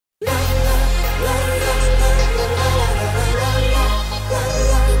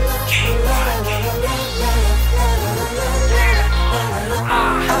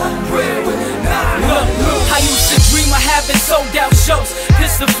sold out shows,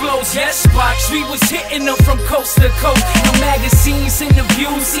 pistol flows, yes, box. We was hitting them from coast to coast. No magazines,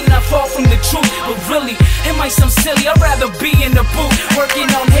 interviews, seen I fall from the truth. But really, it might sound silly, I'd rather be in the booth, working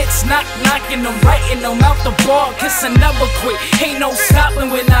on hits, knocking them, writing them out the ball. Cause I never quit, ain't no stopping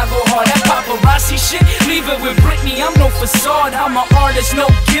when I go hard. That paparazzi shit, leave it with Britney, I'm no facade. I'm an artist, no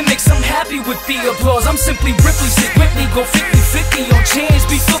gimmicks, I'm happy with the applause. I'm simply Ripley, stick with me, go 50-50 on chance.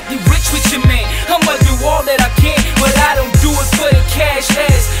 Be filthy rich with your man, I'ma do all that I can, but I don't do it for the cash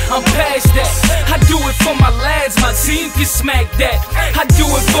ass, I'm past that. I do it for my lads, my team can smack that. I do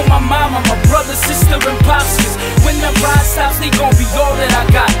it for my mama, my brother, sister, and pops. Cause when the ride stops, they gon' be all that I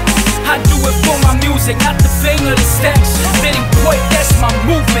got. I do it for my music, not the fame or the stacks. Fitting point, that's my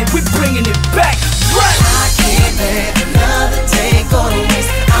movement, we bringing it back. Right. I can't let another day go to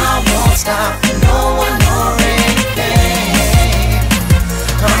waste. I won't stop for no one or anything.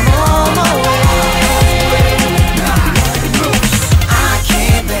 I'm on my way. I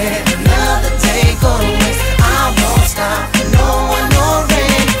can't let another day go to waste. I won't stop for no one or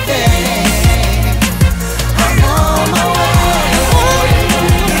anything. I'm on my way.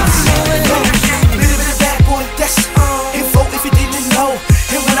 Little bit of bad boy, that's info if you didn't know.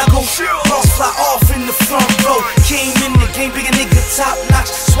 And when I go, cross fly off in the front row. Came in the game, big a nigga, top notch,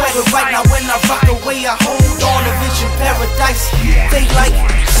 swagger right. Now when I rock away, I hold on to vision paradise. They like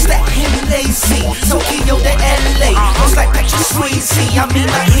stack him Lazee, Tokyo to LA. Looks like Patrick Swayze. I mean,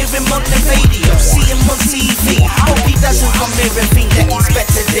 I hear him on the radio, see him on TV. Hope he doesn't come here and think that he's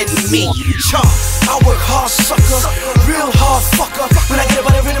better than me. I work hard, sucker, real hard fucker. When I get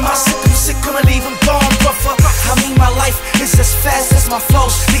about the rhythm, I sick him sick, gonna leave him gone rougher. I mean, my life is as fast as my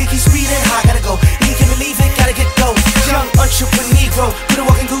flows. Nigga keep speeding, I gotta go. Nigga can't believe it, gotta get go. Young entrepreneur, could've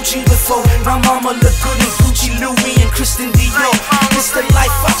walked in Gucci before. My mama look good in Gucci, Louis, and Christian Dior. This the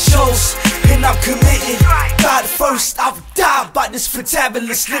life I chose, and I'm committed. God first, I'll die by this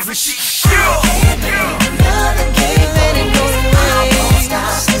fantabulous living shit. Can't let it go to waste.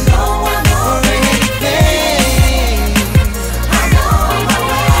 Stop no one or anything. I'm on my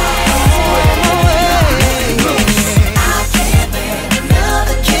way. I can't let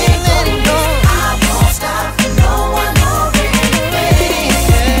another day let it go. I won't stop for no one or anything.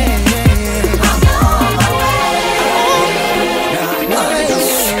 I'm on my way.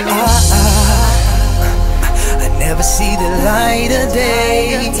 I never see the light of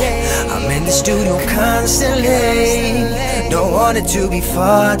day. I'm in the studio constantly. Don't want it to be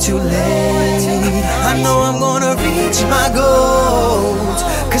far too late. I know I'm gonna reach my goals,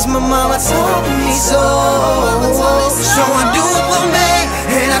 cause my mama told me so. So I do it for me,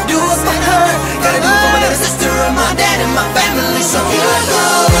 and I do it for her. Gotta do it for my little sister and my dad and my family. So here I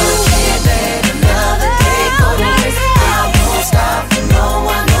go.